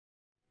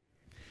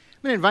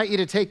I'm going to invite you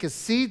to take a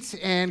seat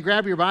and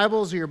grab your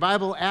Bibles or your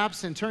Bible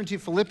apps and turn to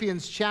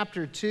Philippians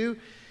chapter 2.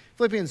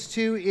 Philippians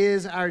 2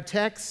 is our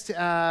text.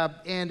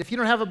 And if you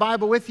don't have a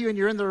Bible with you and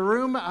you're in the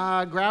room,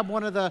 grab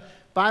one of the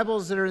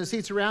Bibles that are in the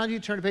seats around you.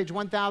 Turn to page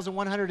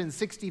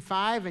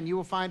 1165 and you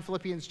will find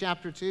Philippians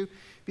chapter 2.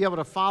 Be able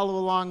to follow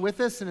along with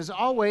us. And as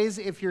always,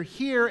 if you're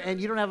here and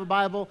you don't have a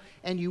Bible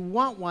and you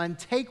want one,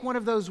 take one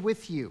of those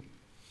with you.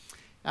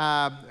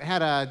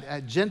 Had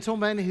a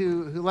gentleman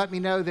who let me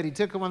know that he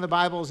took one of the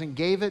Bibles and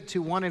gave it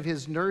to one of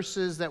his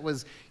nurses that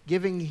was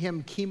giving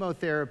him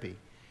chemotherapy.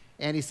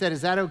 And he said, "Is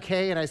that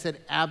okay?" And I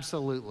said,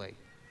 "Absolutely.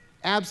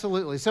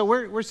 Absolutely." So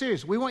we're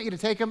serious. We want you to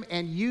take them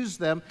and use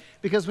them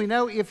because we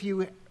know if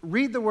you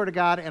read the Word of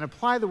God and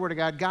apply the Word of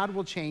God, God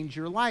will change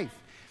your life.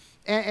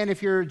 And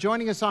if you're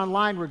joining us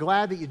online, we're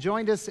glad that you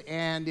joined us.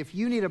 And if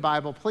you need a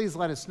Bible, please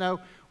let us know.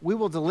 We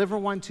will deliver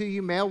one to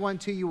you, mail one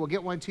to you. We'll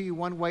get one to you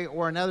one way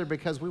or another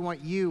because we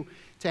want you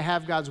to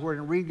have God's Word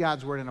and read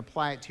God's Word and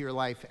apply it to your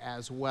life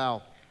as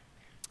well.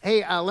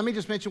 Hey, let me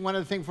just mention one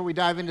other thing before we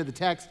dive into the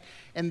text,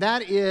 and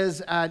that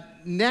is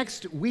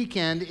next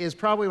weekend is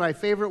probably my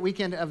favorite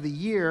weekend of the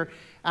year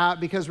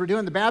because we're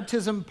doing the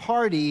baptism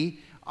party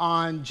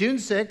on June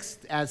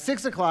 6th at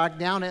 6 o'clock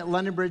down at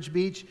London Bridge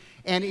Beach.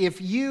 And if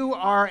you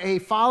are a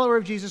follower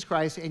of Jesus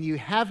Christ and you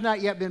have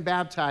not yet been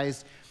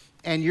baptized,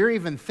 and you're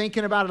even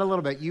thinking about it a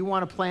little bit, you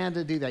want to plan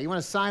to do that. You want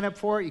to sign up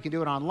for it, you can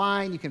do it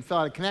online, you can fill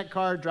out a Connect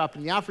card, drop it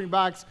in the offering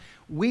box.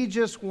 We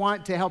just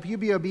want to help you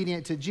be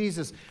obedient to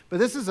Jesus. But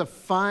this is a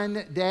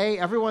fun day.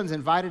 Everyone's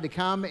invited to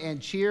come and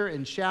cheer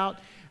and shout.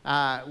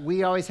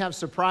 We always have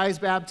surprise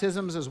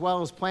baptisms as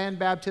well as planned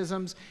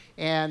baptisms.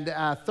 And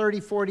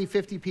 30, 40,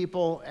 50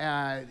 people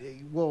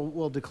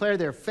will declare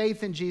their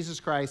faith in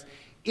Jesus Christ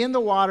in the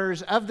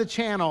waters of the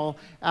channel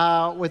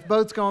with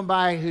boats going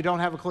by who don't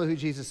have a clue who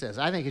Jesus is.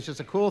 I think it's just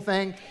a cool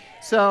thing.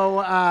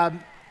 So,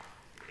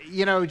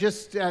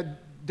 just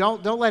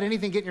don't let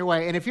anything get in your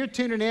way. And if you're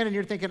tuning in and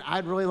you're thinking,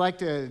 I'd really like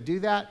to do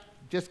that,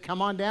 just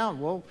come on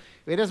down.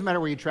 It doesn't matter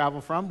where you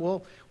travel from.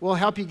 We'll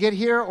help you get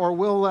here, or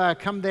we'll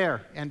come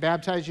there and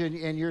baptize you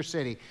in your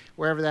city,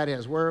 wherever that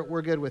is.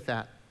 We're good with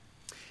that.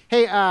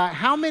 Hey,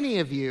 how many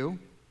of you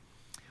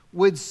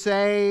would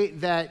say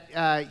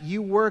that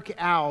you work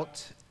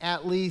out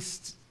at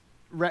least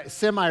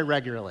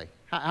semi-regularly?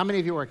 How many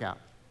of you work out?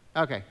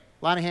 Okay,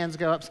 a lot of hands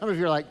go up. Some of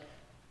you are like,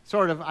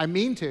 sort of, I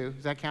mean to.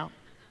 Does that count?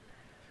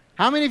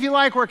 How many of you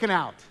like working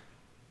out?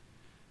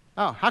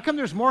 Oh, how come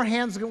there's more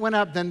hands that went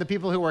up than the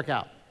people who work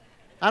out?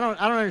 I don't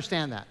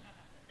understand that.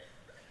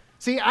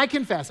 See, I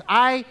confess,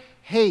 I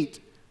hate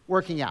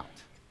working out,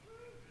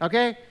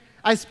 okay?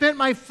 I spent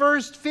my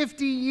first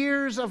 50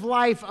 years of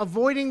life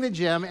avoiding the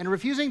gym and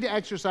refusing to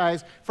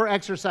exercise for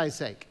exercise's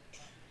sake.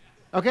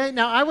 Okay,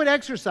 now I would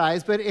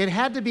exercise, but it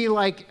had to be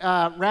like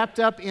wrapped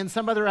up in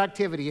some other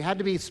activity. It had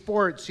to be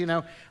sports,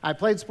 I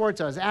played sports,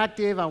 I was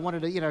active, I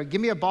wanted to,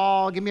 give me a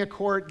ball, give me a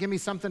court, give me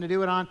something to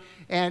do it on,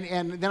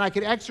 and then I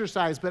could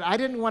exercise, but I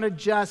didn't want to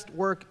just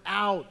work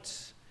out.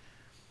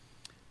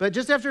 But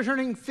just after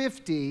turning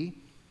 50,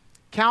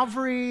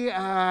 Calvary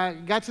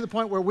got to the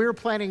point where we were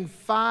planning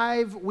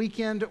 5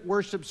 weekend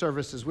worship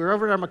services. We were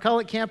over at our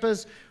McCulloch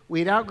campus.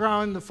 We'd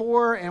outgrown the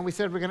 4, and we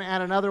said we're going to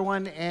add another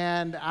one,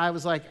 and I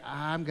was like,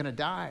 I'm going to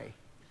die.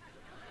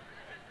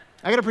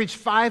 I got to preach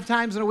 5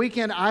 times in a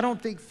weekend. I don't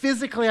think,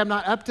 physically, I'm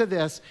not up to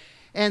this.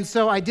 And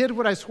so I did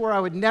what I swore I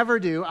would never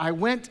do. I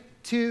went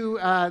to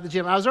the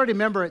gym. I was already a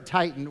member at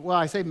Titan. Well,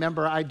 I say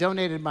member. I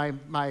donated my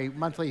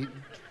monthly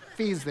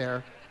fees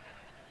there.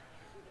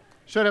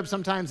 Showed up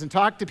sometimes and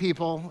talked to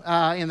people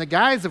in the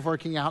guise of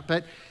working out.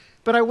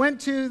 But I went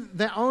to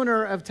the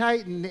owner of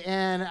Titan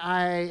and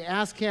I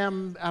asked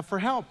him for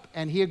help,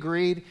 and he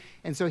agreed.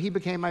 And so he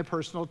became my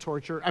personal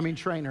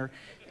trainer.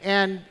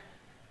 And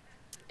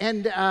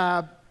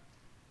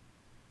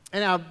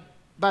now,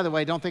 by the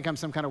way, don't think I'm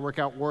some kind of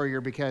workout warrior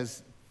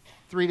because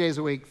 3 days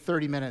a week,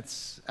 30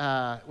 minutes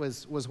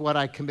was what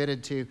I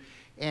committed to.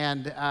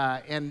 And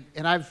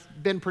I've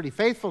been pretty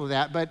faithful to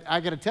that. But I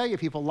got to tell you,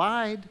 people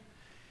lied.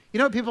 You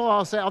know what people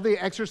all say? All the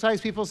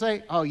exercise people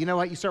say, oh, you know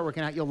what? You start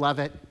working out, you'll love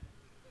it.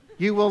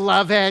 You will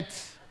love it.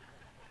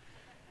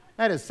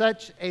 That is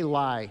such a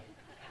lie.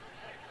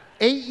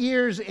 8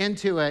 years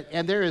into it,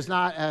 and there is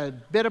not a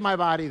bit of my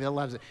body that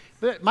loves it.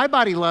 But my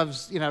body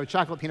loves,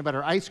 chocolate peanut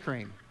butter ice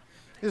cream.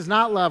 It does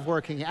not love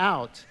working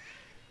out.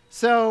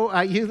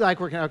 So you like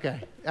working out,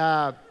 okay.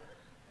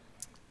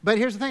 But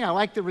here's the thing, I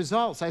like the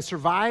results. I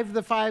survived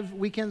the 5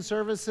 weekend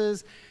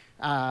services.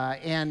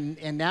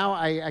 And now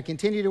I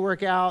continue to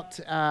work out,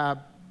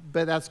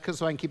 but that's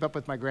so I can keep up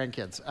with my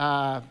grandkids.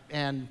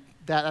 And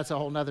that's a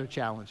whole nother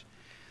challenge.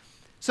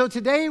 So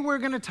today we're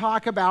going to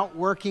talk about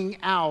working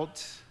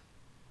out,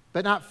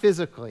 but not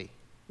physically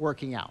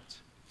working out.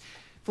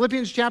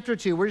 Philippians chapter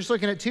 2, we're just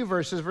looking at 2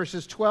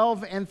 verses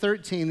 12 and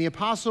 13. The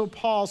Apostle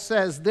Paul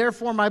says,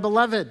 "Therefore, my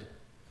beloved,"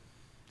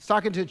 he's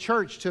talking to a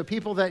church, to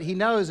people that he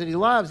knows and he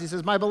loves. He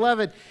says, "My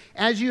beloved,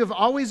 as you have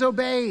always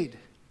obeyed,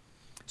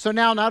 so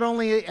now not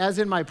only as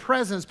in my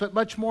presence, but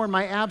much more in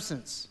my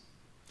absence,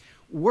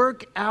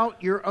 work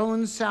out your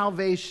own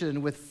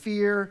salvation with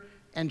fear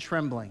and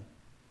trembling.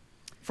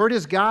 For it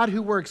is God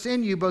who works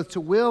in you both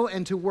to will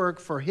and to work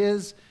for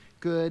his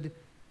good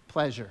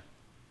pleasure.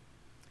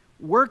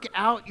 Work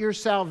out your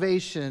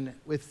salvation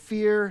with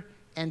fear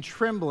and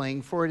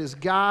trembling, for it is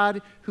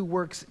God who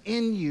works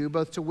in you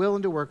both to will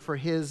and to work for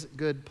his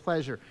good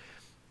pleasure.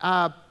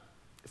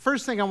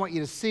 First thing I want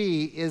you to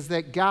see is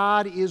that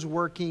God is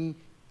working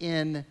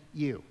in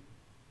you.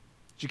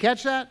 Did you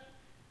catch that?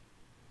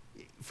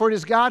 For it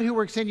is God who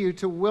works in you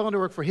to will and to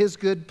work for his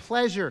good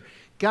pleasure.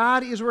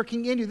 God is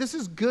working in you. This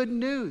is good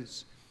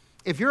news.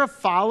 If you're a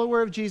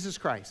follower of Jesus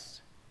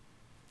Christ,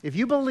 if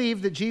you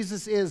believe that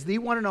Jesus is the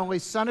one and only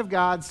Son of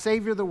God,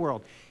 Savior of the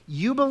world,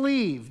 you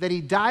believe that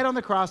he died on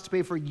the cross to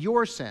pay for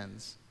your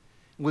sins,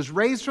 was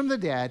raised from the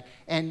dead,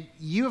 and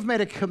you have made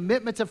a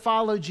commitment to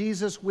follow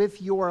Jesus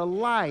with your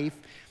life,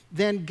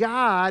 then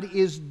God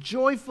is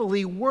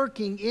joyfully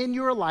working in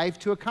your life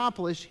to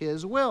accomplish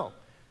his will.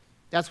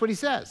 That's what he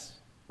says,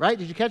 right?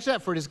 Did you catch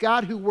that? For it is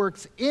God who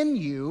works in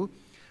you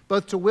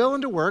both to will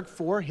and to work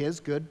for his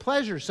good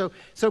pleasure. So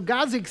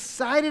God's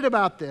excited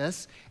about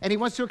this, and he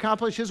wants to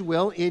accomplish his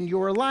will in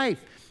your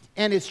life.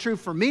 And it's true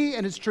for me,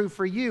 and it's true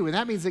for you. And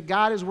that means that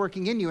God is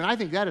working in you, and I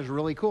think that is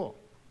really cool.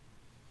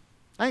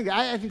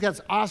 I think that's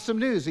awesome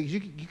news.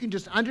 You can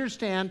just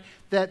understand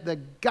that the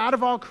God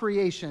of all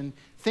creation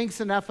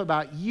thinks enough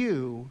about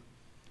you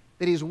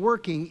that he's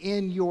working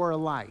in your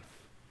life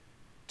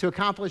to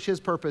accomplish his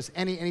purpose,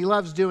 and he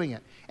loves doing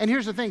it. And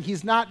here's the thing,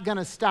 he's not going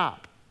to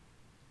stop.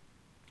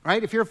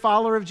 Right? If you're a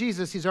follower of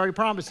Jesus, he's already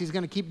promised he's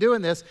going to keep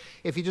doing this.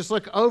 If you just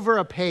look over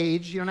a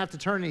page, you don't have to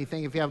turn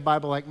anything if you have a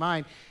Bible like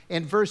mine.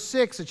 In verse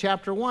 6 of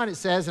chapter 1, it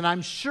says, and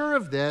I'm sure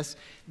of this,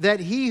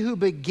 that he who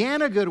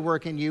began a good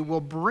work in you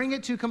will bring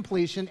it to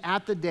completion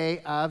at the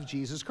day of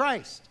Jesus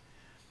Christ.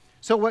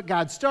 So what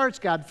God starts,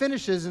 God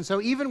finishes. And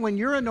so even when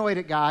you're annoyed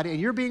at God and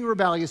you're being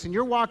rebellious and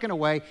you're walking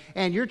away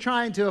and you're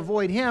trying to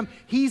avoid him,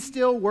 he's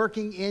still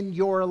working in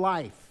your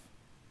life.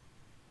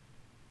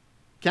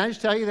 Can I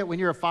just tell you that when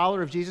you're a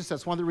follower of Jesus,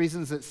 that's one of the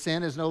reasons that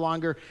sin is no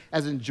longer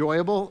as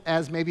enjoyable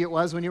as maybe it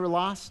was when you were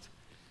lost?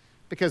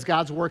 Because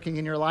God's working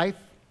in your life,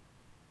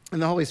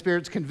 and the Holy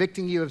Spirit's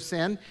convicting you of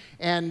sin,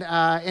 and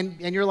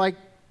you're like,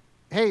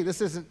 hey, this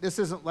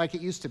isn't like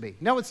it used to be.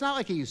 No, it's not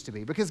like it used to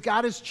be, because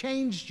God has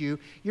changed you.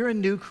 You're a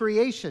new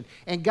creation,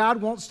 and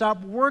God won't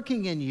stop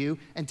working in you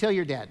until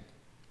you're dead.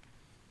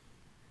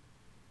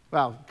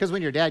 Well, because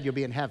when you're dead, you'll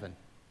be in heaven.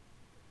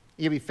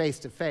 You'll be face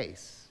to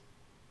face.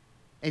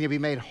 And you'll be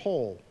made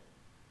whole.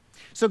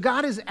 So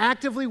God is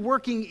actively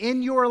working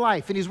in your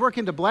life, and he's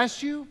working to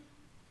bless you,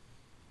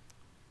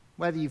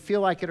 whether you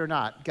feel like it or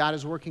not. God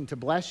is working to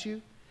bless you.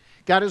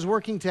 God is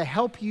working to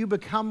help you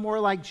become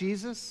more like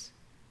Jesus.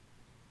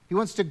 He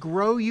wants to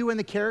grow you in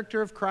the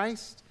character of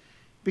Christ,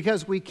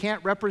 because we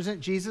can't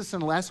represent Jesus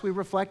unless we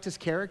reflect his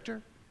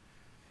character.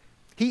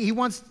 He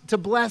wants to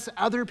bless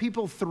other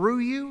people through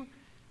you.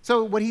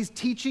 So what he's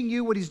teaching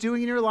you, what he's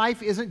doing in your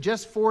life isn't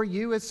just for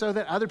you. It's so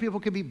that other people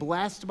can be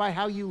blessed by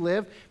how you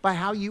live, by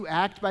how you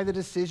act, by the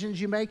decisions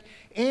you make.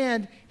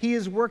 And he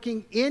is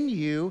working in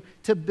you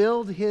to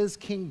build his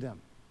kingdom,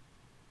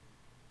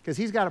 because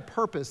he's got a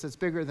purpose that's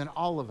bigger than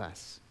all of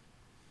us.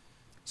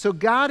 So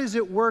God is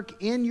at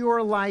work in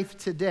your life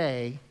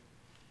today,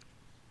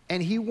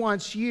 and he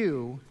wants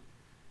you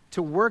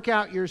to work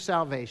out your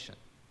salvation.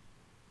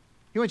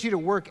 He wants you to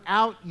work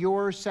out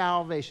your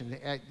salvation.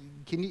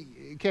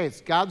 Okay,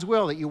 it's God's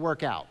will that you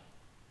work out.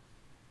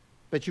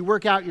 But you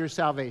work out your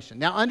salvation.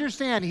 Now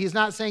understand, he's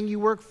not saying you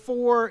work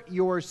for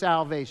your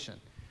salvation.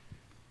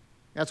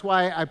 That's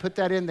why I put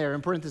that in there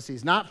in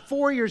parentheses. Not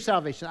for your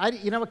salvation.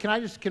 You know what, can I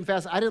just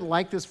confess, I didn't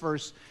like this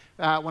verse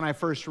when I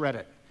first read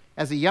it.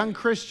 As a young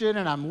Christian,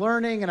 and I'm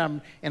learning,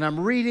 and I'm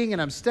reading,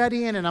 and I'm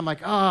studying, and I'm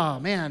like, oh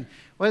man,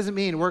 what does it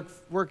mean?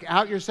 Work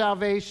out your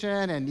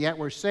salvation, and yet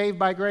we're saved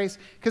by grace?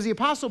 Because the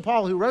Apostle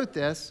Paul, who wrote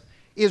this,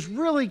 is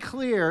really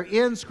clear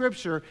in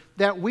Scripture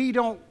that we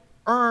don't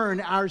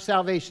earn our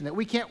salvation, that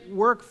we can't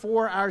work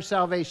for our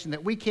salvation,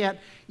 that we can't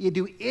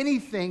do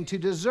anything to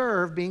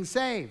deserve being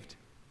saved.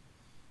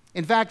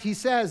 In fact, he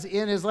says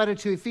in his letter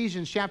to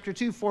Ephesians chapter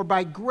 2, for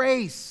by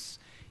grace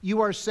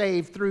you are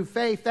saved through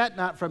faith, that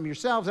not from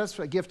yourselves, that's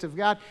a gift of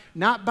God,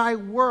 not by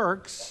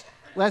works,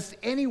 lest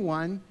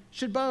anyone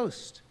should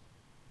boast.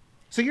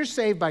 So you're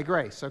saved by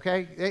grace,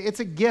 okay?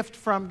 It's a gift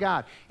from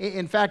God.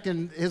 In fact,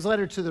 in his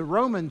letter to the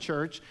Roman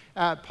church,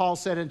 Paul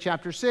said in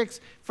chapter 6,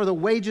 for the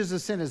wages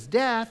of sin is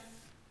death,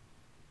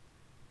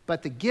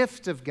 but the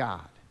gift of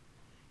God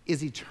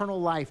is eternal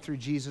life through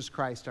Jesus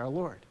Christ our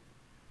Lord.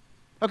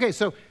 Okay,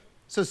 so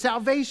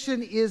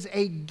salvation is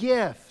a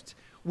gift.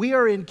 We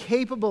are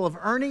incapable of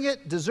earning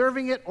it,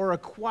 deserving it, or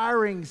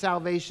acquiring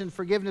salvation,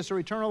 forgiveness, or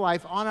eternal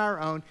life on our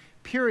own,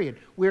 period.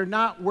 We're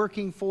not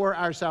working for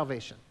our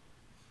salvation.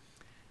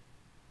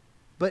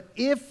 But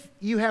if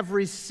you have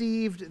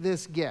received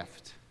this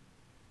gift,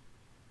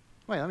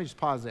 wait, let me just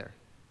pause there.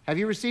 Have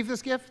you received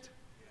this gift?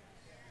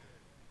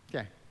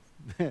 Okay.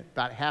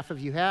 About half of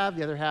you have,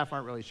 the other half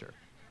aren't really sure.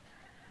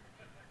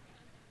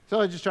 So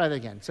let's just try that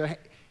again. So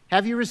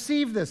Have you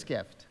received this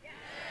gift? Yes.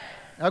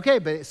 Okay,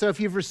 but so if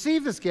you've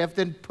received this gift,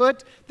 then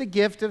put the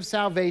gift of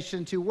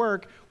salvation to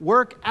work.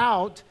 Work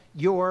out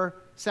your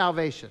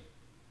salvation.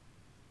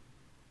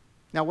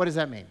 Now, what does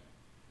that mean?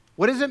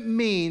 What does it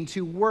mean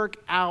to work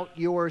out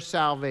your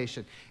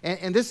salvation?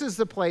 And this is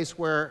the place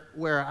where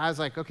I was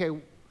like, okay,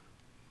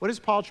 what is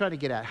Paul trying to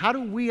get at? How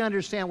do we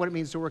understand what it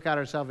means to work out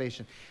our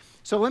salvation?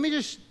 So let me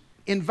just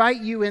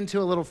invite you into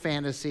a little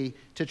fantasy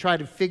to try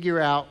to figure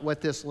out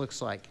what this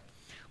looks like.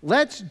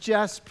 Let's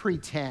just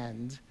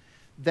pretend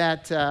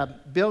that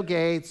Bill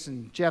Gates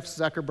and Jeff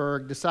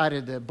Zuckerberg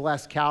decided to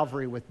bless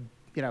Calvary with,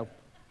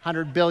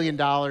 $100 billion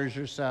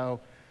or so.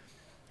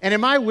 And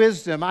in my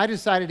wisdom, I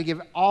decided to give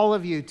all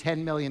of you $10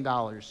 million.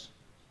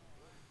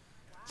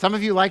 Some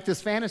of you like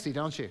this fantasy,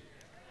 don't you?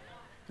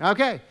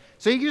 Okay,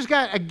 so you just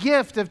got a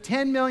gift of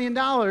 $10 million.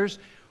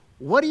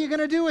 What are you going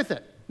to do with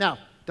it? Now,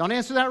 don't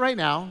answer that right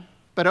now,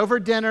 but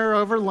over dinner,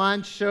 over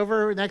lunch,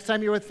 over next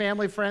time you're with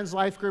family, friends,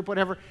 life group,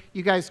 whatever,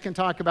 you guys can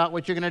talk about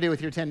what you're going to do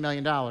with your $10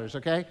 million,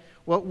 okay?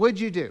 What would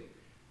you do?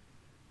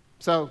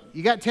 So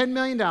you got $10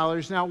 million.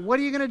 Now, what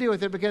are you going to do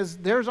with it? Because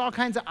there's all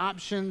kinds of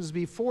options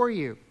before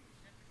you.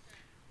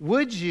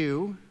 Would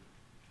you,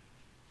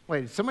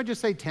 wait, did someone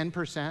just say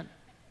 10%?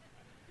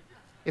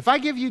 If I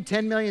give you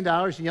 $10 million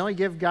and you only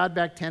give God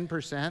back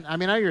 10%, I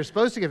mean, I know you're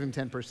supposed to give him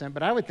 10%,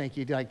 but I would think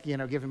you'd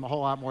give him a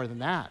whole lot more than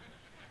that.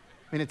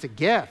 I mean, it's a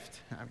gift.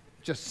 I'm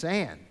just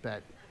saying,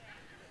 but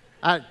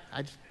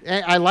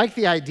I like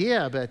the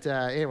idea, but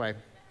anyway,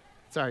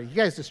 sorry, you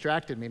guys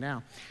distracted me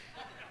now.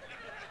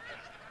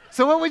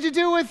 So what would you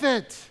do with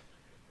it?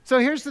 So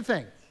here's the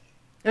thing.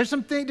 There's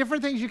some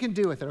different things you can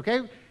do with it,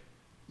 okay?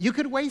 You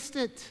could waste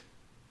it.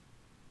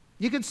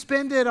 You could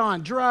spend it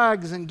on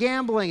drugs and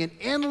gambling and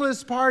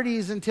endless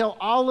parties until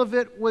all of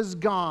it was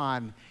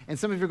gone. And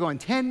some of you are going,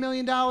 $10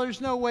 million?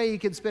 No way you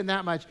could spend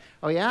that much.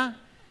 Oh, yeah?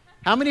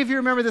 How many of you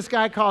remember this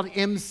guy called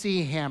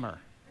MC Hammer?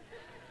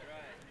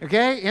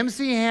 Okay,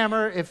 MC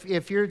Hammer,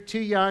 if you're too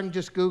young,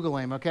 just Google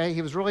him, okay?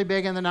 He was really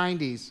big in the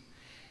 90s.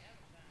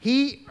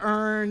 He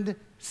earned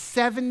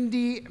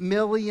 $70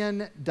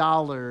 million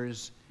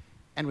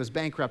and was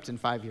bankrupt in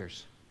 5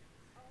 years.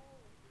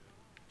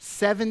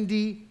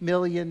 $70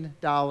 million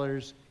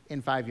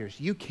in 5 years.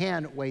 You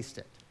can waste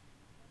it.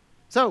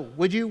 So,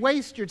 would you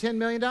waste your $10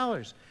 million?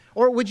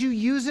 Or would you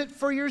use it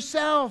for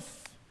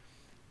yourself?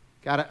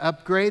 Got to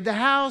upgrade the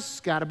house,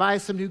 got to buy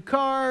some new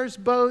cars,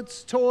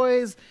 boats,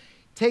 toys,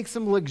 take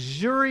some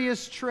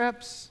luxurious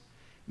trips,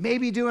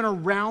 maybe do an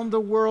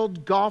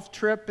around-the-world golf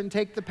trip and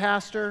take the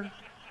pastor.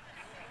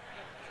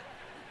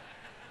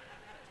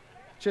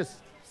 Just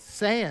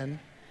saying.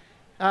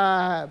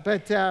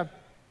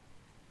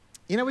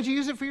 Would you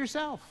use it for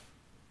yourself?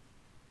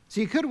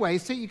 So you could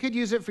waste it. You could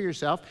use it for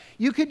yourself.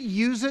 You could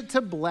use it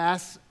to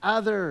bless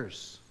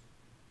others.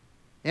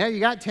 Yeah, you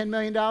got $10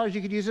 million.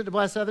 You could use it to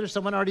bless others.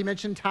 Someone already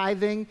mentioned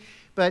tithing.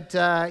 But,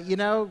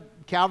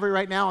 Calvary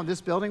right now in this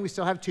building, we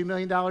still have $2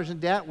 million in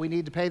debt. We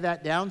need to pay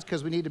that down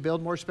because we need to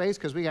build more space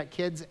because we got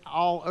kids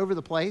all over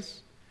the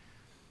place.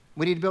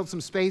 We need to build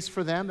some space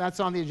for them. That's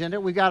on the agenda.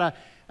 We've got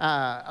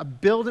a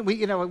building.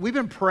 We've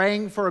been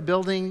praying for a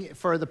building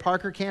for the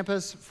Parker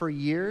campus for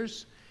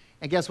years.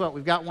 And guess what?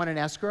 We've got one in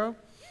escrow.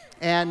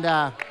 And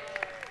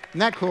isn't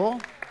that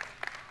cool?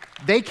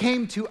 They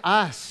came to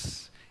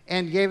us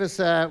and gave us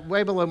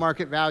way below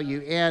market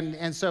value.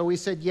 And so we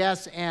said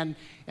yes. And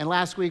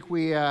last week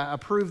we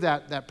approved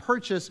that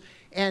purchase.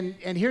 And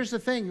here's the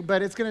thing,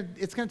 but it's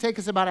gonna take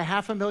us about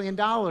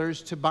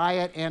 $500,000 to buy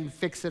it and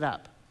fix it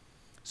up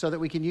so that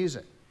we can use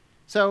it.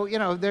 So, you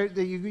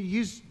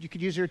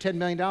could use your $10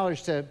 million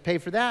to pay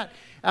for that.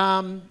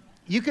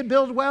 You could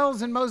build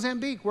wells in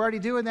Mozambique. We're already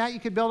doing that. You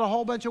could build a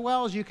whole bunch of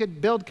wells. You could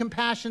build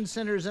compassion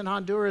centers in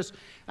Honduras.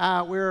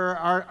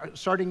 We're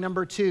starting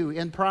number 2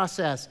 in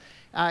process.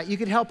 You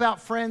could help out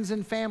friends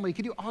and family. You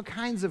could do all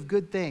kinds of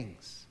good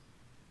things.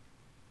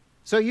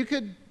 So you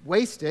could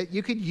waste it.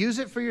 You could use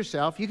it for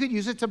yourself. You could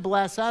use it to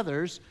bless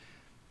others.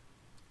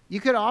 You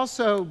could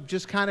also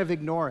just kind of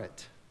ignore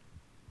it.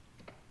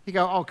 You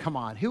go, oh, come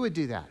on. Who would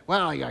do that?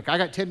 Well, I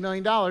got $10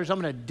 million. I'm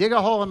going to dig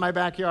a hole in my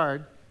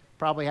backyard.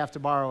 Probably have to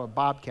borrow a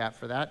bobcat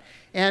for that.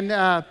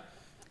 And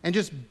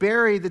just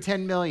bury the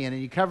 $10 million.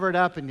 And you cover it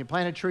up and you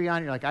plant a tree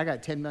on it. You're like, I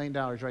got $10 million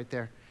right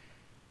there.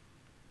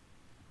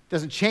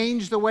 Doesn't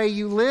change the way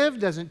you live.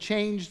 Doesn't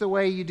change the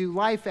way you do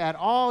life at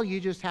all. You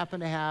just happen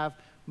to have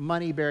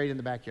money buried in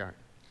the backyard.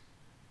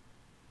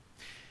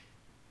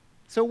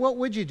 So what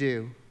would you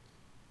do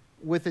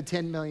with a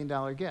 $10 million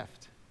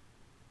gift?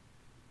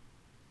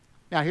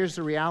 Now, here's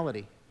the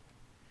reality.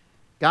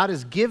 God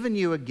has given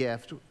you a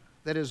gift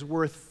that is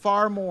worth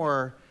far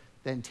more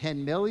than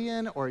 10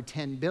 million or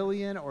 10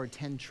 billion or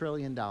 $10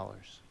 trillion.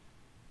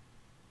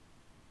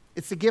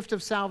 It's the gift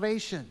of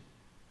salvation.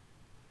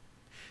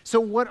 So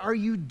what are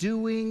you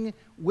doing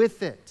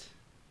with it?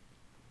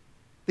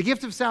 The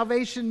gift of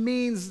salvation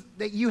means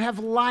that you have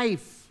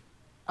life,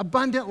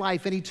 abundant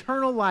life and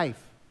eternal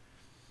life.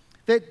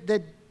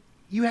 That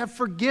you have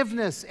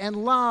forgiveness and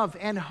love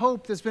and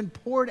hope that's been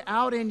poured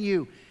out in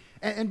you.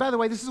 And by the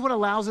way, this is what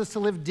allows us to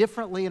live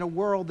differently in a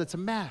world that's a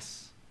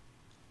mess.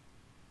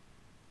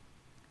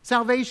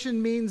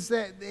 Salvation means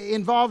that it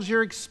involves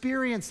your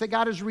experience, that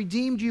God has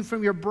redeemed you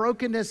from your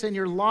brokenness and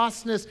your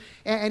lostness,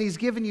 and He's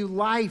given you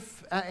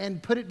life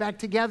and put it back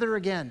together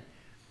again.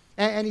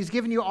 And He's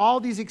given you all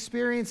these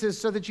experiences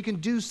so that you can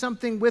do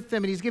something with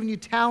them, and He's given you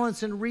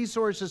talents and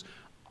resources,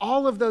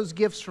 all of those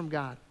gifts from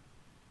God.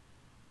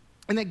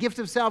 And that gift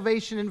of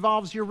salvation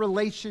involves your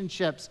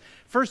relationships.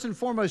 First and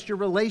foremost, your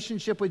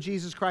relationship with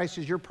Jesus Christ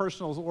as your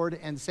personal Lord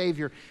and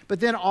Savior. But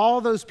then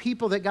all those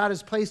people that God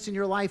has placed in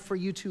your life for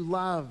you to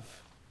love.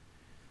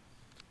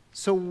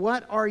 So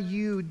what are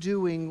you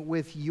doing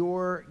with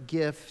your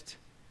gift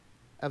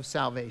of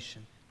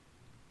salvation?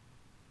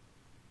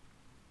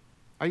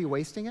 Are you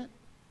wasting it?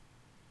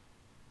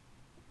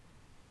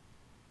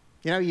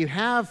 You know, you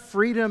have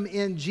freedom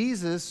in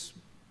Jesus,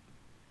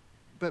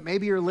 but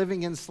maybe you're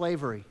living in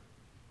slavery.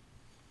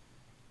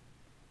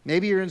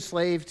 Maybe you're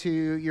enslaved to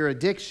your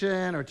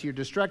addiction or to your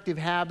destructive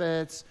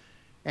habits.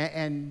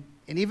 And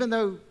even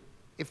though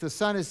if the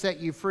Son has set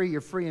you free, you're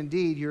free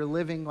indeed, you're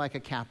living like a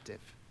captive.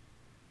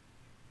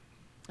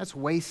 That's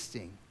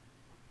wasting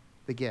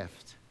the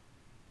gift.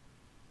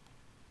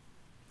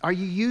 Are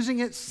you using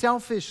it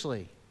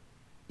selfishly?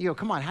 You go,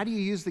 come on, how do you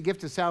use the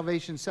gift of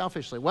salvation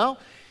selfishly? Well,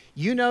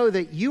 you know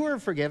that you are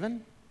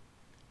forgiven.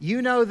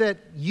 You know that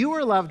you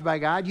are loved by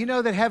God. You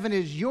know that heaven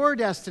is your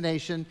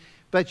destination,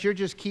 but you're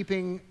just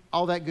keeping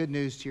all that good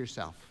news to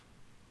yourself.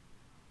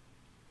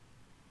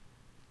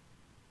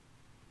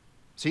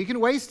 So you can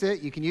waste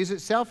it. You can use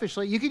it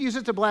selfishly. You can use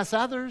it to bless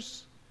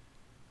others.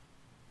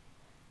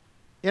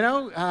 You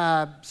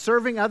know,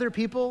 serving other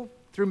people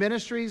through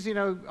ministries, you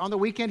know, on the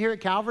weekend here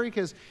at Calvary,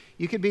 because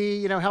you could be,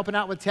 you know, helping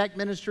out with tech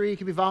ministry. You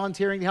could be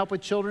volunteering to help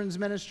with children's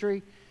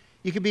ministry.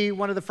 You could be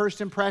one of the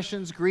first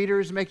impressions,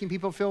 greeters, making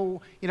people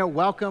feel, you know,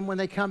 welcome when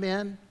they come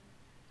in.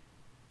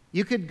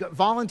 You could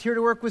volunteer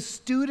to work with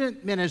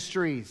student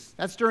ministries.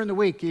 That's during the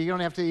week. You don't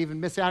have to even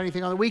miss out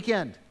anything on the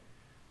weekend.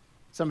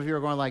 Some of you are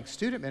going like,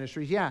 student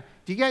ministries? Yeah.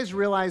 Do you guys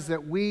realize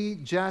that we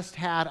just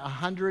had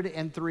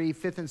 103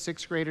 5th and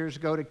 6th graders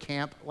go to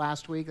camp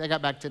last week? They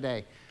got back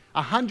today.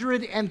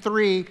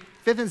 103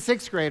 5th and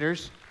 6th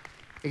graders.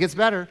 It gets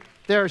better.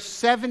 There are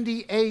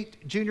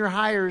 78 junior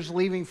hires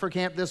leaving for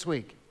camp this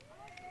week.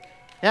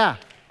 Yeah.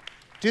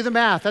 Do the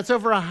math. That's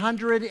over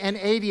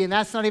 180, and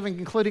that's not even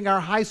including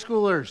our high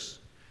schoolers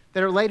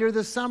that are later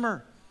this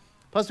summer.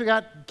 Plus, we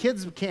got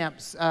kids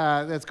camps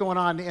that's going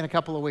on in a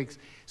couple of weeks.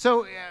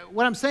 So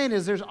what I'm saying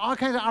is there's all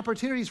kinds of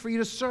opportunities for you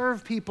to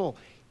serve people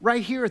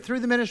right here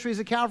through the ministries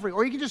of Calvary,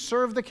 or you can just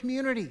serve the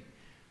community.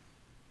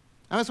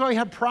 And that's why we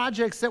have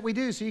projects that we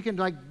do, so you can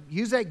like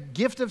use that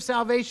gift of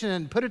salvation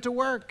and put it to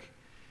work.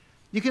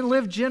 You can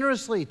live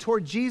generously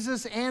toward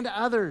Jesus and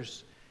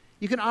others.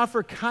 You can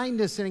offer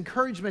kindness and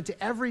encouragement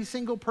to every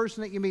single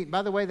person that you meet. And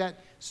by the way, that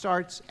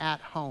starts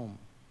at home.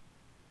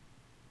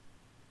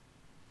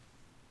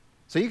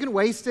 So you can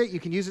waste it, you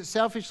can use it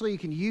selfishly, you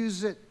can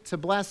use it to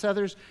bless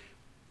others.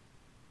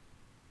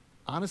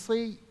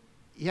 Honestly,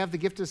 you have the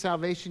gift of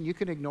salvation, you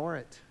can ignore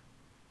it.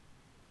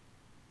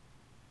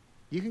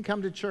 You can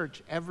come to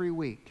church every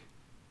week.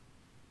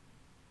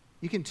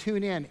 You can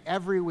tune in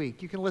every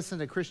week. You can listen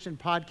to Christian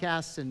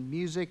podcasts and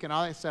music and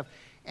all that stuff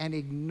and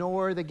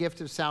ignore the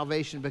gift of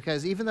salvation,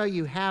 because even though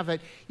you have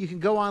it, you can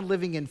go on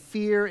living in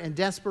fear and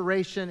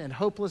desperation and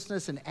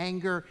hopelessness and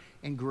anger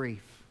and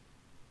grief.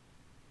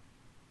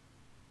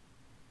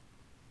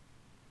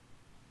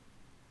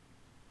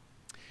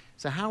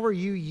 So how are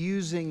you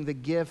using the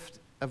gift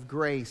of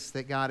grace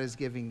that God is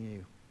giving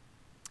you?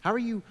 How are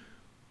you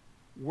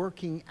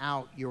working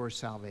out your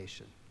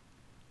salvation?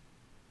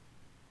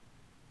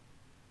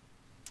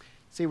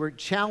 See, we're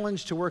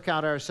challenged to work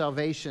out our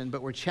salvation,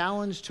 but we're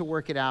challenged to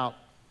work it out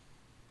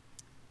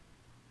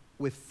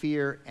with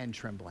fear and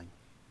trembling.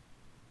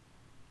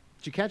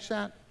 Did you catch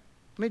that?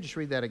 Let me just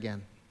read that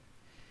again.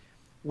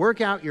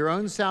 Work out your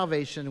own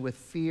salvation with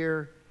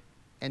fear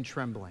and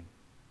trembling.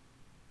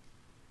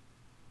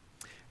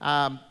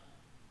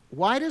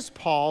 Why does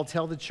Paul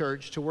tell the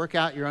church to work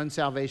out your own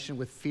salvation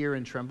with fear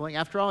and trembling?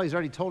 After all, he's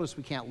already told us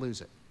we can't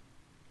lose it.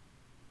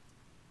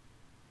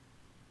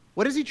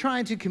 What is he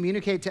trying to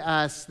communicate to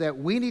us that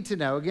we need to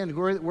know? Again,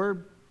 we're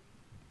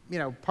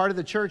part of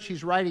the church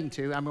he's writing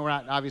to. I mean, we're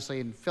not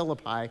obviously in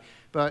Philippi,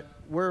 but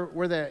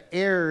we're the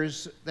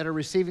heirs that are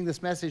receiving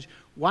this message.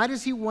 Why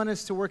does he want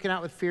us to work it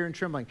out with fear and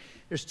trembling?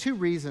 There's two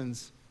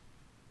reasons.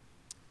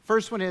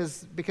 First one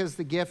is because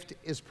the gift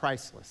is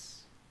priceless.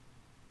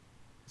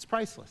 It's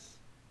priceless.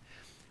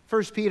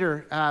 1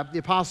 Peter, the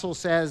apostle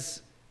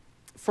says,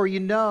 "For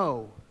you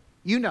know,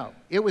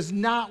 it was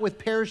not with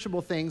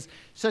perishable things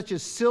such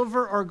as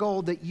silver or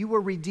gold that you were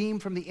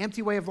redeemed from the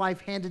empty way of life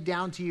handed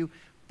down to you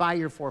by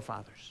your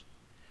forefathers,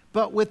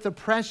 but with the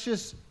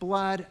precious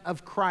blood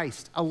of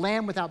Christ, a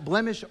lamb without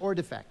blemish or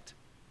defect."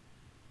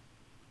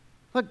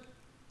 Look,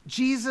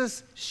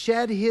 Jesus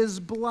shed his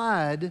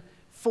blood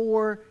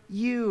for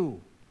you.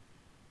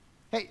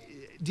 Hey,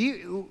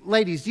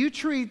 ladies, do you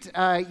treat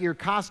your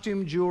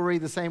costume jewelry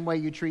the same way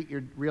you treat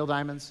your real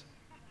diamonds?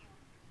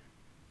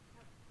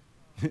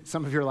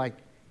 Some of you are like,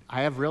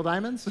 I have real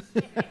diamonds?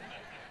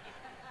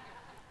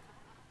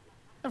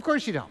 Of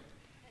course you don't.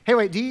 Hey,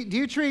 wait, do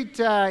you treat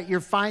your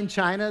fine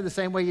china the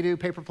same way you do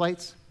paper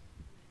plates?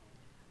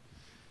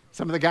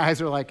 Some of the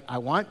guys are like, I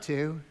want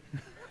to.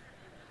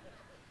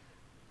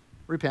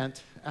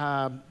 Repent.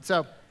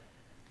 No,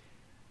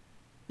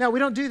 we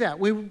don't do that.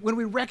 When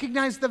we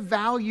recognize the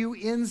value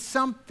in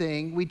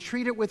something, we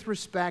treat it with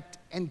respect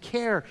and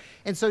care.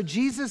 And so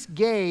Jesus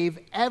gave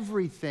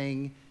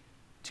everything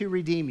to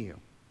redeem you.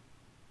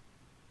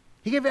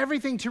 He gave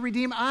everything to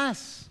redeem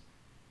us.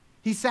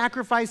 He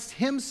sacrificed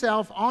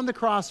himself on the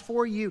cross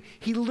for you.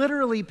 He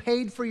literally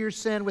paid for your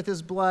sin with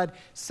his blood,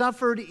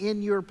 suffered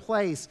in your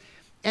place.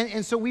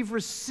 And so we've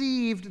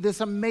received this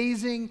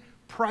amazing,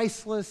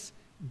 priceless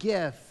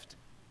gift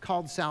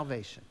called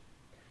salvation.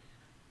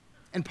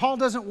 And Paul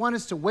doesn't want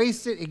us to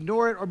waste it,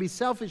 ignore it, or be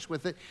selfish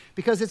with it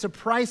because it's a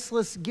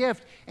priceless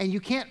gift and you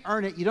can't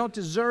earn it. You don't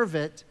deserve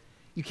it.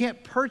 You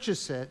can't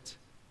purchase it.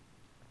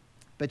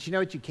 But you know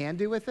what you can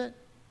do with it?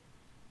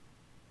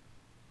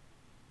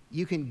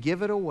 You can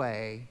give it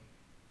away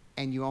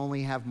and you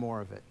only have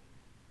more of it.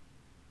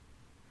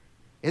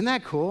 Isn't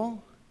that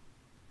cool?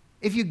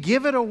 If you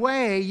give it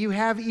away, you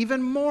have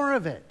even more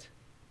of it.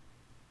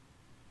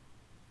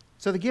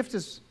 So the gift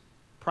is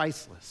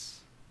priceless.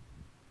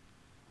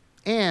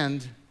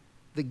 And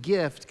the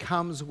gift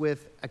comes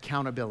with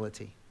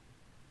accountability.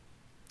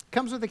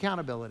 Comes with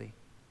accountability.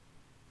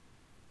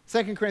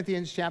 2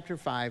 Corinthians chapter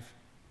 5,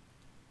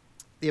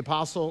 the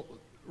apostle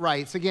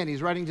writes, again,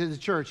 he's writing to the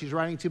church, he's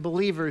writing to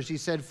believers. He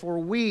said, for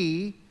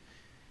we,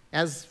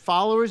 as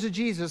followers of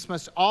Jesus,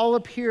 must all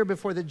appear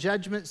before the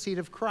judgment seat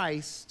of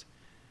Christ,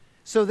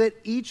 so that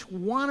each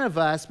one of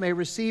us may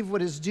receive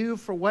what is due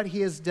for what he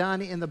has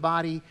done in the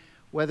body,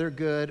 whether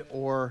good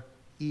or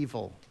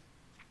evil.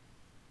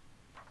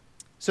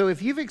 So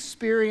if you've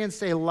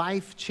experienced a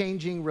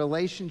life-changing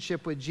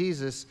relationship with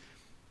Jesus,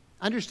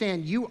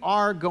 understand you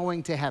are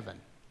going to heaven.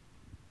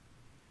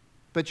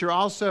 But you're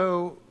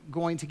also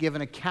going to give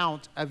an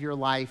account of your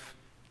life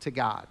to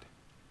God.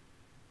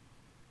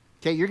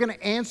 Okay, you're going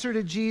to answer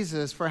to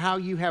Jesus for how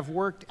you have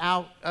worked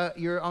out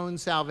your own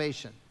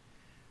salvation.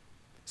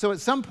 So at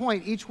some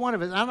point, each one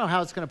of us, I don't know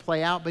how it's going to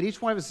play out, but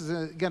each one of us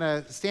is going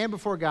to stand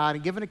before God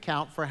and give an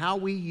account for how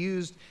we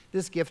used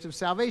this gift of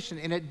salvation.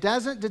 And it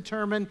doesn't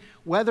determine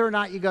whether or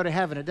not you go to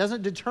heaven. It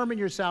doesn't determine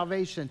your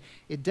salvation.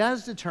 It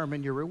does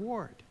determine your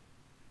reward.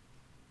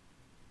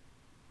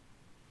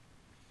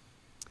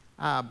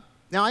 Now,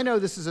 I know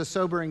this is a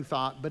sobering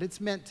thought, but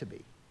it's meant to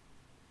be.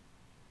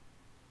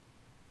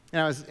 You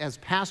know, as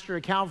pastor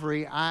at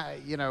Calvary,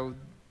 I'm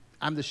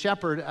the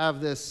shepherd of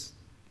this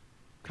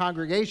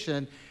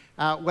congregation,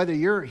 whether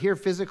you're here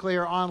physically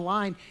or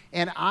online,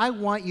 and I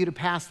want you to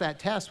pass that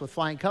test with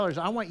flying colors.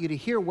 I want you to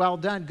hear, well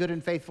done, good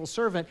and faithful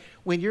servant,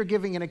 when you're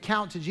giving an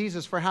account to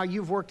Jesus for how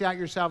you've worked out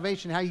your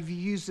salvation, how you've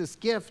used this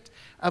gift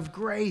of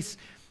grace.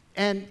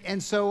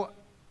 And so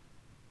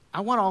I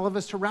want all of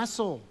us to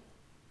wrestle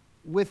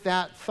with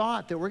that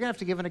thought that we're going to have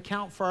to give an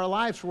account for our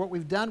lives, for what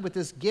we've done with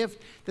this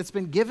gift that's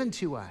been given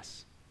to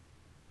us.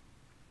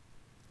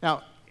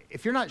 Now,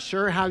 if you're not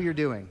sure how you're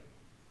doing,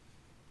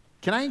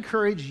 can I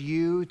encourage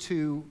you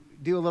to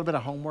do a little bit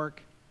of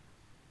homework?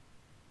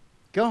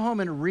 Go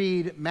home and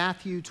read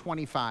Matthew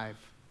 25.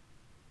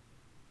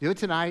 Do it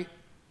tonight.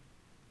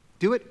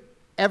 Do it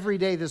every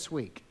day this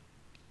week.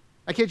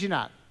 I kid you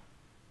not.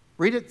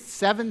 Read it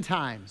 7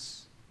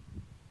 times.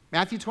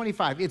 Matthew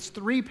 25. It's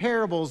 3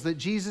 parables that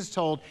Jesus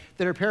told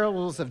that are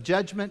parables of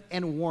judgment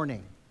and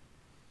warning.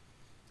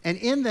 And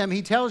in them,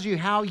 he tells you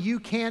how you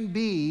can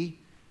be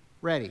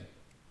ready.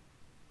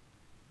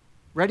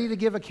 Ready to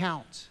give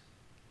account.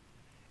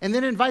 And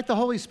then invite the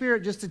Holy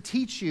Spirit just to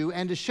teach you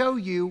and to show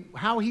you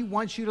how he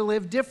wants you to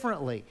live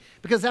differently.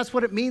 Because that's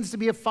what it means to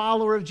be a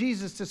follower of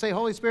Jesus, to say,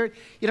 Holy Spirit,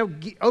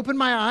 open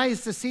my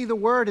eyes to see the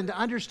word and to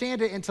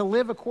understand it and to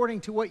live according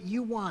to what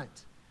you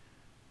want.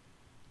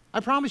 I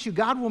promise you,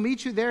 God will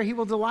meet you there. He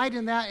will delight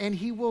in that, and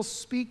he will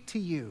speak to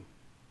you.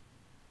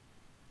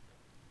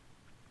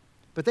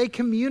 But they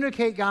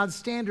communicate God's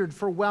standard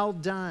for well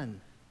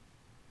done.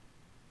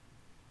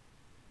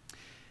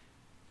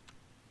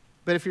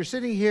 But if you're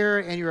sitting here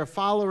and you're a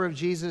follower of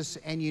Jesus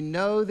and you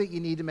know that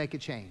you need to make a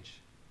change,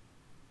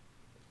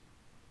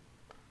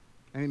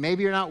 I mean,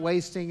 maybe you're not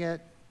wasting it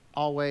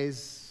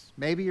always.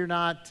 Maybe you're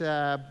not,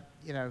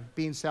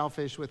 being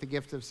selfish with the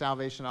gift of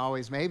salvation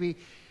always. Maybe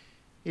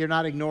you're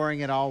not ignoring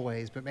it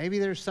always, but maybe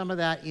there's some of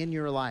that in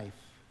your life.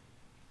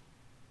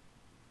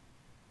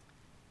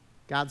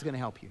 God's going to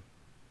help you.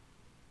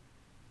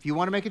 If you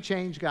want to make a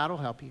change, God will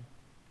help you.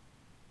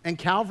 And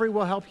Calvary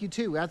will help you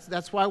too.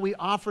 That's why we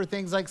offer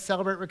things like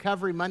Celebrate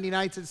Recovery Monday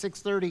nights at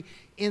 6:30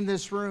 in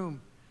this room.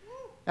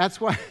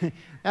 That's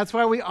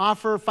why we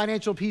offer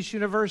Financial Peace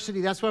University.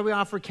 That's why we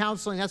offer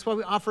counseling. That's why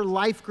we offer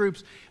life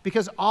groups,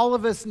 because all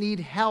of us need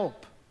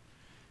help.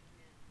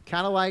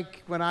 Kind of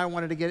like when I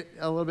wanted to get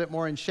a little bit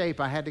more in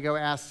shape, I had to go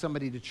ask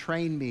somebody to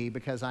train me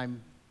because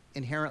I'm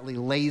inherently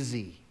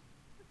lazy.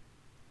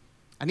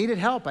 I needed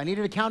help. I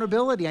needed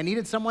accountability. I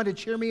needed someone to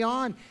cheer me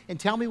on and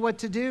tell me what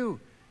to do.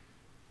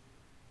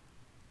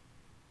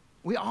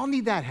 We all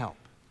need that help.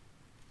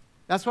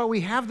 That's why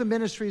we have the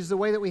ministries the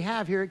way that we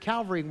have here at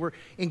Calvary. We're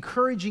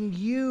encouraging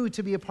you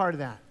to be a part of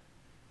that.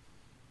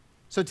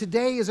 So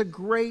today is a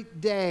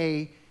great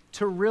day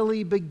to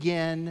really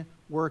begin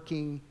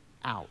working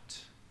out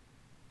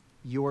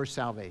your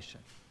salvation.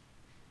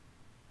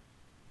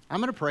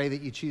 I'm going to pray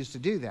that you choose to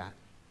do that.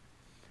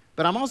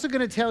 But I'm also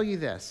going to tell you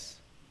this.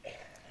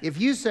 If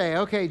you say,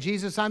 okay,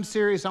 Jesus, I'm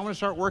serious. I want to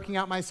start working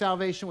out my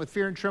salvation with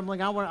fear and trembling.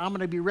 I'm going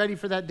to be ready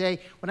for that day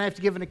when I have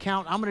to give an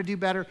account. I'm going to do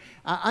better.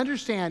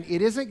 Understand,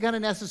 it isn't going to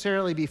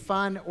necessarily be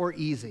fun or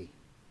easy.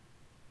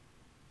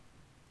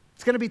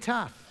 It's going to be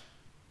tough.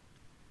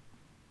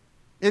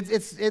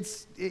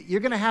 You're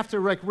going to have to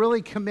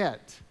really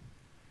commit.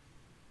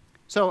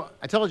 So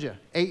I told you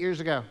 8 years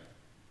ago,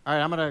 all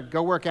right, I'm going to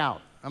go work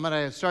out. I'm going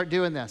to start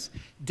doing this.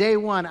 Day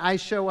one, I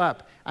show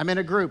up. I'm in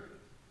a group.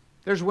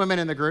 There's women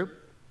in the group.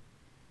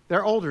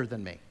 They're older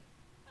than me.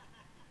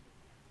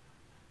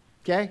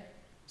 Okay?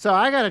 So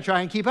I got to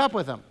try and keep up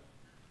with them.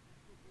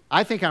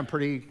 I think I'm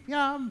pretty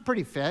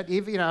fit.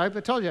 Even, I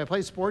told you I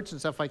play sports and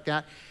stuff like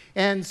that.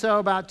 And so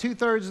about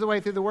 2/3 of the way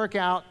through the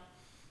workout,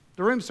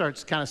 the room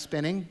starts kind of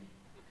spinning.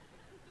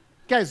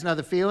 You guys know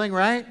the feeling,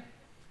 right?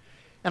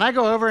 And I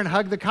go over and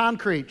hug the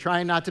concrete,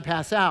 trying not to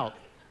pass out.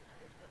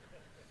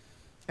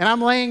 And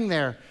I'm laying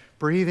there,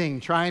 breathing,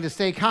 trying to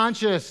stay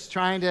conscious,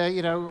 trying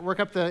to, work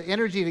up the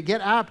energy to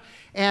get up.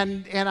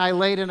 And I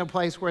laid in a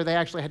place where they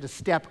actually had to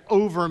step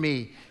over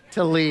me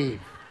to leave.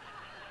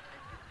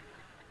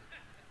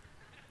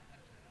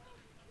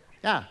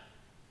 Yeah.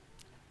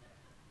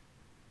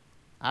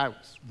 I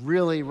was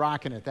really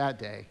rocking it that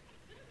day.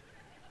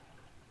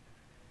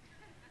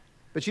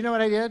 But you know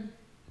what I did?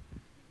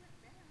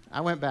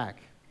 I went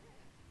back.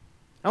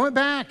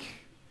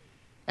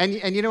 And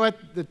you know what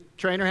the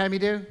trainer had me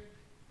do?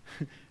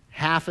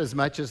 Half as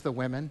much as the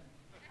women.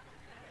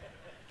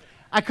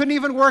 I couldn't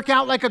even work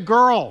out like a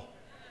girl.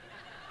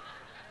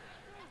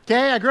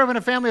 Okay, I grew up in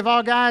a family of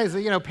all guys.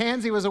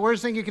 Pansy was the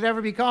worst thing you could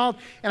ever be called,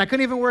 and I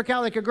couldn't even work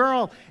out like a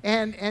girl.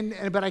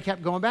 But I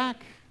kept going back,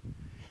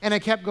 and I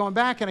kept going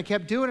back, and I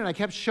kept doing it, and I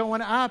kept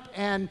showing up,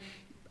 and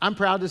I'm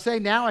proud to say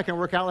now I can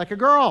work out like a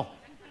girl.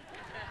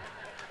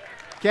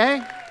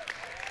 Okay?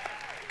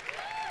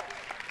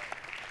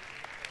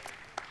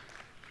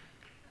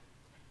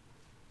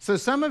 So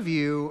some of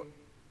you,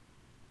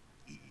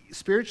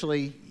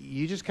 spiritually,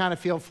 you just kind of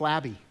feel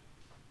flabby.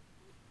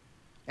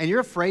 And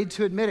you're afraid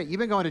to admit it. You've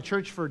been going to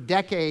church for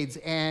decades,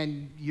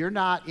 and you're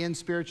not in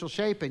spiritual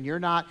shape, and you're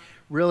not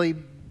really,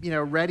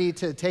 ready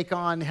to take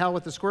on hell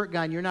with the squirt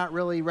gun. You're not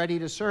really ready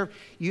to serve.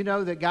 You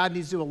know that God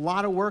needs to do a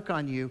lot of work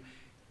on you.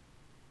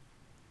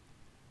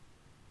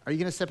 Are you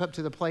going to step up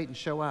to the plate and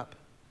show up?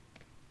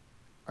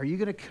 Are you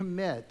going to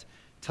commit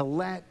to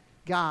let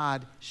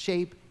God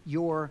shape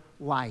your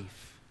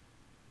life?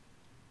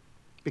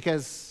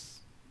 Because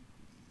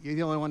you're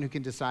the only one who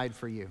can decide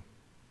for you.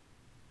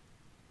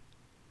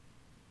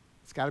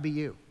 It's got to be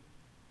you.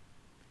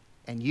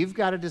 And you've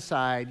got to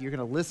decide, you're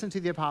going to listen to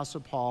the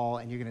Apostle Paul,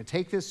 and you're going to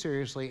take this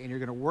seriously, and you're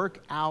going to work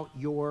out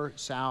your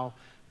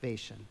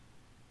salvation.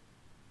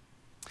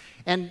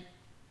 And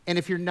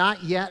if you're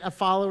not yet a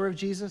follower of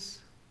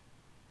Jesus,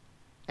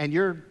 and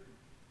you're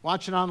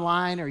watching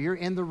online or you're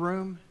in the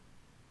room,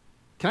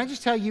 can I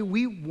just tell you,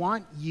 we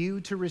want you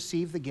to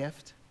receive the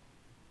gift.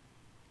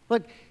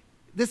 Look,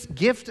 this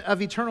gift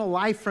of eternal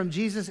life from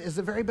Jesus is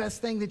the very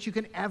best thing that you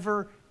can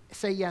ever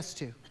say yes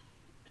to.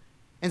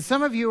 And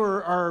some of you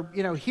are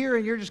here,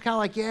 and you're just kind of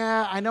like,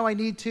 yeah, I know I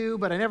need to,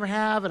 but I never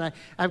have, and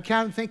I'm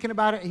kind of thinking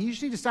about it. And you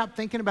just need to stop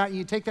thinking about it, and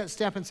you take that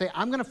step and say,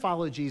 I'm going to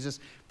follow Jesus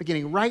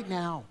beginning right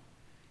now.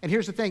 And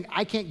here's the thing,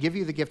 I can't give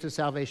you the gift of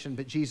salvation,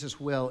 but Jesus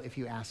will if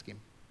you ask him.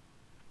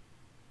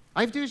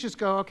 All you have to do is just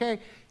go, okay,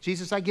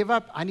 Jesus, I give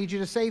up. I need you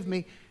to save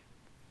me.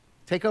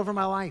 Take over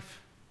my life.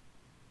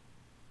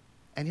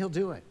 And he'll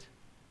do it.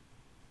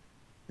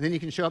 And then you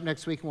can show up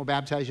next week and we'll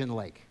baptize you in the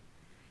lake.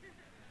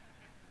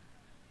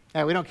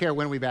 Yeah, we don't care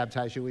when we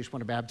baptize you. We just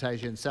want to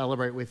baptize you and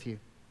celebrate with you.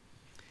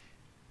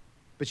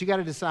 But you got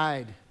to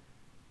decide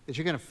that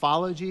you're going to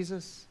follow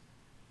Jesus,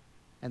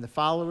 and the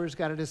followers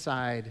got to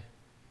decide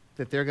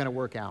that they're going to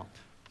work out.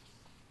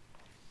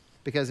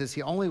 Because it's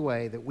the only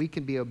way that we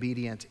can be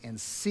obedient and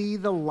see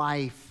the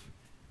life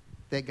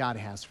that God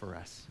has for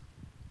us.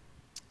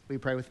 Will you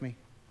pray with me?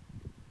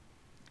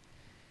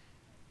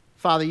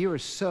 Father, you are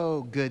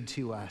so good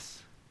to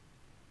us.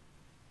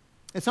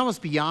 It's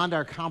almost beyond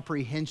our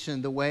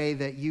comprehension, the way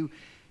that you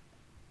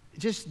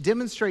just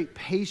demonstrate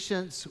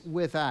patience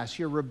with us,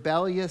 your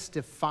rebellious,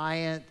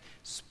 defiant,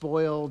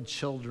 spoiled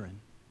children.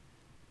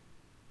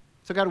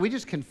 So God, we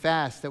just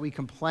confess that we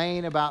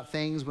complain about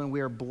things when we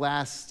are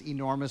blessed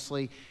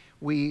enormously.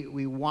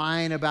 We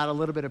whine about a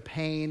little bit of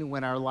pain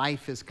when our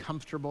life is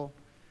comfortable.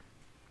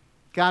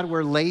 God,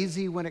 we're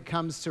lazy when it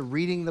comes to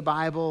reading the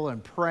Bible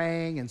and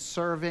praying and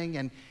serving,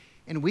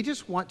 and we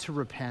just want to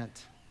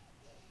repent.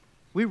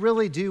 We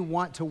really do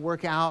want to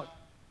work out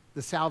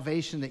the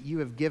salvation that you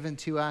have given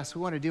to us.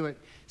 We want to do it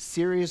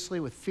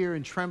seriously with fear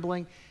and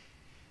trembling.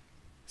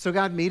 So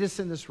God, meet us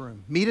in this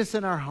room. Meet us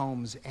in our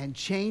homes and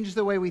change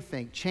the way we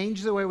think,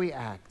 change the way we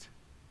act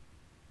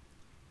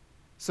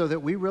so that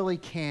we really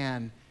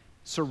can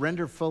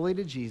surrender fully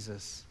to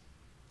Jesus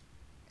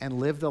and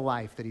live the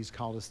life that he's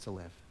called us to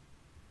live.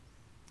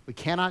 We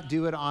cannot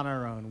do it on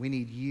our own. We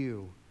need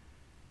you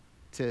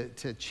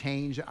to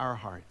change our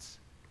hearts.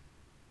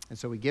 And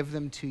so we give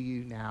them to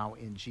you now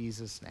in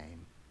Jesus'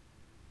 name.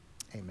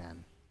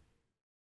 Amen.